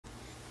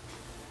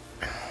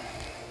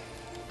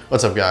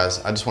What's up, guys?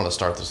 I just want to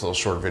start this little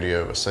short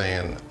video by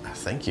saying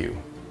thank you.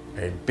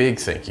 A big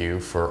thank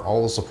you for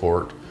all the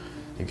support.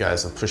 You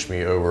guys have pushed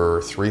me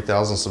over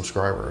 3,000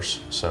 subscribers.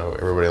 So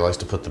everybody likes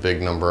to put the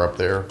big number up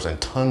there and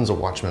tons of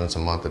watch minutes a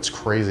month. It's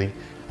crazy.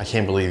 I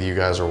can't believe you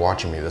guys are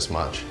watching me this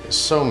much.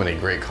 So many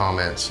great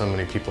comments, so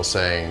many people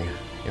saying,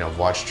 you know, I've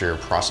watched your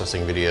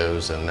processing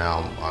videos and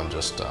now I'm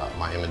just,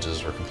 my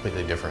images are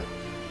completely different.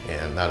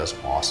 And that is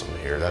awesome to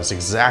hear. That's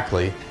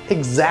exactly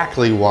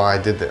why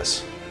I did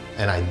this.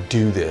 And I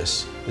do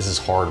this. This is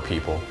hard,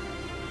 people.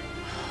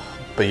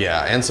 But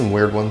yeah, and some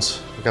weird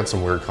ones. I got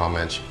some weird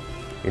comments.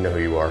 You know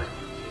who you are.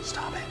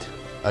 Stop it.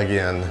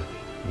 Again,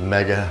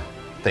 mega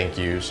thank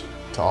yous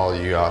to all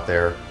of you out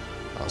there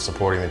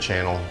supporting the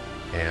channel.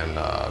 And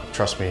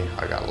trust me,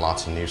 I got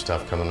lots of new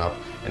stuff coming up.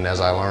 And as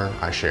I learn,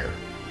 I share.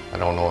 I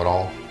don't know it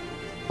all,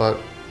 but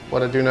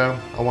what I do know,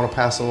 I want to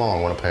pass it along.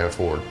 I want to pay it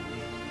forward.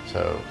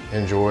 So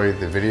enjoy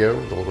the video,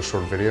 the little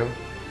short video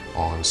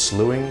on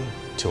slewing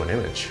to an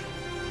image.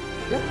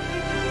 Yep.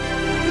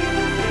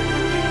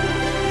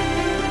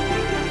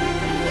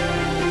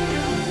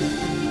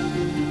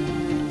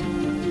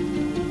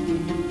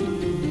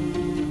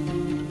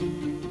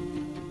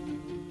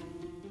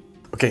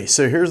 Okay,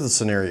 so here's the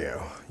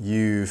scenario.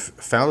 You've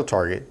found a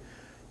target,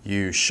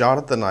 you shot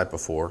it the night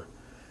before,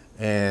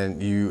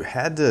 and you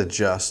had to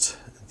adjust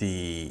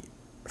the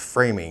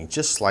framing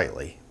just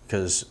slightly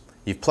because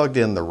you've plugged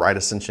in the right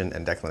ascension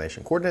and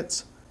declination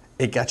coordinates.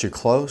 It got you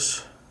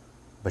close,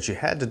 but you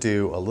had to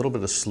do a little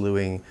bit of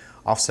slewing,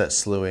 offset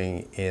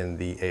slewing in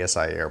the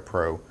ASI Air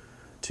Pro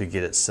to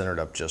get it centered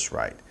up just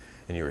right.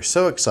 And you were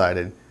so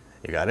excited,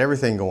 you got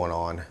everything going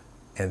on,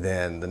 and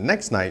then the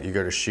next night you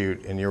go to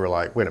shoot and you were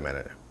like, wait a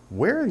minute,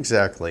 where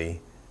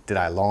exactly did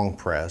I long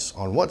press?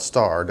 On what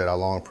star did I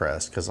long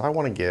press? Because I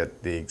want to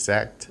get the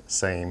exact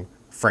same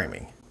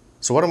framing.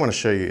 So what I'm going to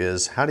show you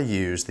is how to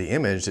use the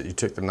image that you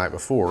took the night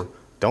before.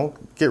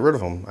 Don't get rid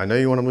of them. I know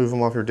you want to move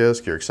them off your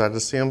disk, you're excited to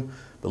see them,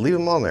 but leave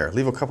them on there.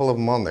 Leave a couple of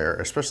them on there,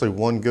 especially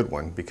one good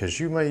one, because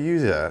you may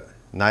use that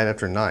night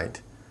after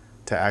night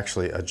to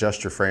actually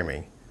adjust your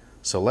framing.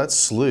 So let's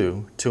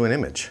slew to an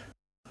image.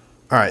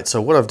 All right,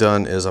 so what I've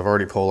done is I've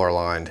already polar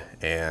aligned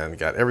and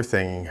got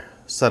everything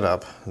set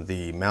up.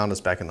 The mount is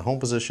back in the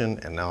home position,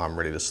 and now I'm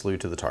ready to slew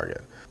to the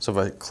target. So if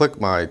I click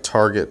my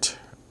target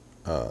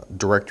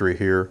directory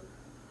here,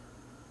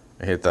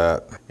 I hit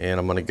that,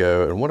 and I'm gonna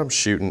go, and what I'm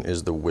shooting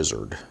is the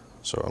wizard.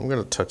 So I'm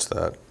gonna touch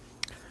that.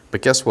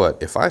 But guess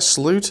what? If I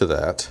slew to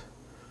that,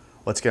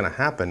 what's gonna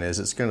happen is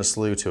it's gonna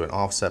slew to an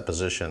offset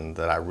position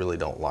that I really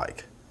don't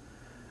like.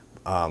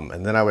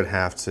 And then I would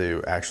have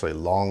to actually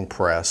long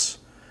press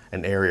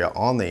an area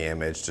on the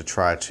image to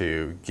try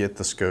to get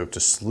the scope to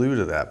slew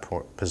to that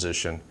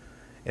position,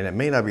 and it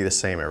may not be the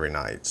same every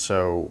night.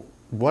 So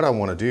what I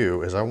want to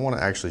do is I want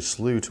to actually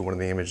slew to one of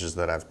the images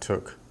that I've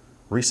took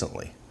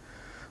recently.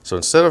 So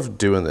instead of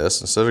doing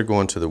this, instead of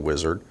going to the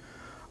wizard,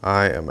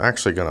 I am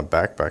actually going to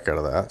back out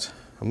of that.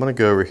 I'm going to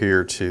go over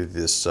here to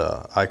this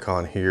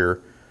icon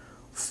here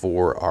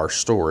for our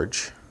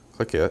storage.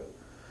 Click it,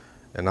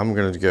 and I'm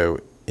going to go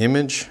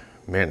image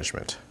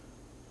management.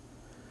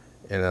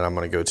 And then I'm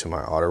going to go to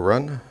my auto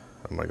run.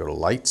 I'm going to go to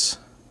lights.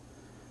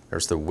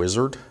 There's the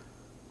wizard.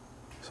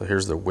 So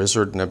here's the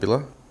wizard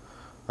nebula.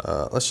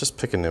 Let's just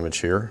pick an image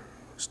here.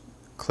 Just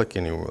click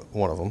any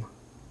one of them.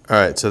 All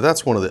right, so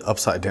that's one of the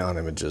upside down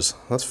images.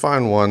 Let's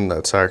find one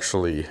that's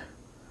actually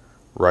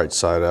right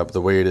side up,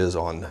 the way it is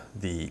on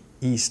the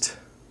east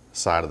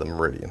side of the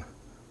meridian.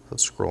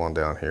 Let's scroll on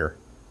down here.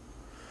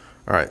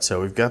 All right, so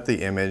we've got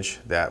the image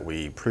that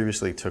we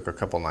previously took a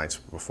couple nights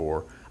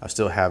before. I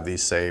still have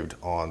these saved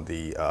on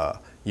the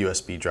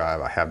USB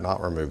drive. I have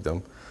not removed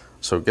them.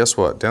 So guess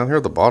what? Down here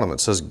at the bottom it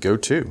says go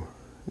to.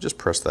 Just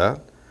press that.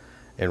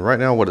 And right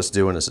now what it's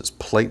doing is it's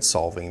plate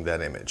solving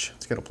that image.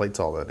 It's gonna plate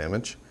solve that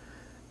image,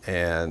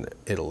 and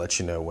it'll let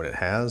you know when it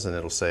has, and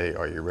it'll say,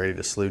 are you ready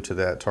to slew to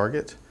that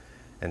target?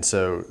 And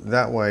so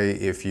that way,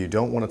 if you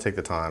don't want to take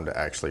the time to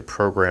actually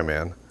program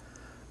in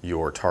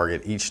your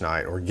target each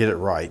night or get it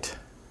right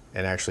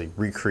and actually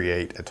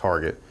recreate a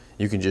target,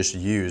 you can just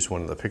use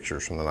one of the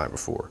pictures from the night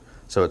before.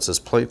 So it says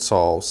plate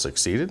solve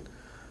succeeded,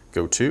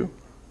 go to.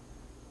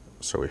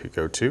 So we hit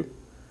go to,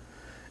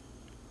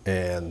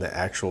 and the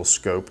actual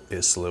scope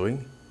is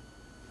slewing.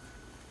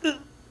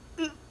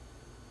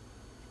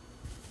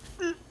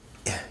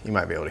 You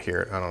might be able to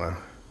hear it, I don't know.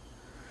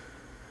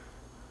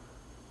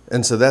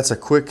 And so that's a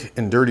quick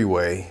and dirty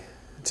way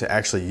to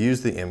actually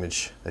use the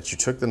image that you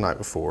took the night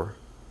before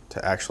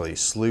to actually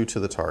slew to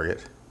the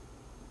target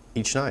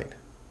each night.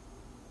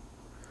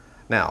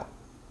 Now,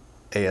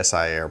 ASI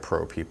Air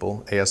Pro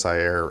people, ASI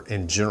Air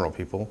in general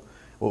people,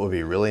 what would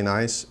be really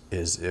nice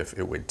is if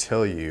it would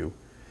tell you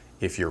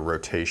if your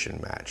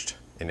rotation matched.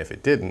 And if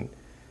it didn't,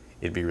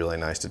 it'd be really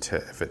nice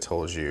if it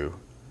told you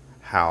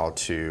how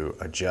to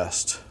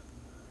adjust,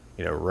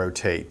 you know,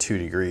 rotate 2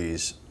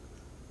 degrees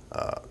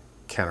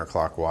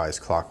counterclockwise,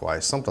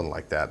 clockwise, something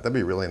like that. That'd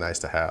be really nice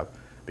to have,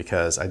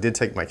 because I did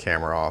take my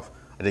camera off.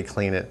 I did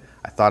clean it.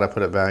 I thought I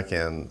put it back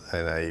in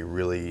a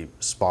really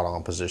spot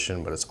on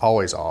position, but it's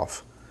always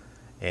off.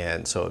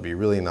 And so it'd be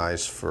really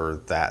nice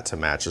for that to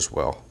match as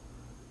well.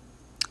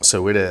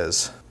 So it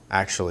is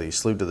actually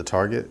slewed to the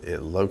target,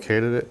 it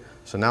located it.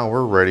 So now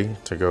we're ready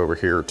to go over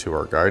here to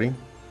our guiding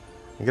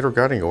and get our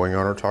guiding going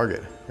on our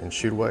target and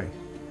shoot away.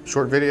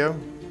 Short video,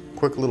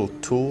 quick little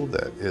tool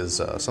that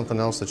is something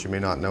else that you may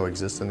not know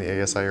exists in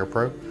the ASI Air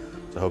Pro.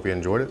 So I hope you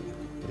enjoyed it.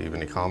 Leave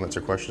any comments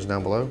or questions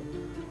down below.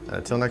 And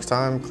until next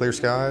time, clear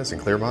skies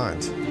and clear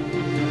minds.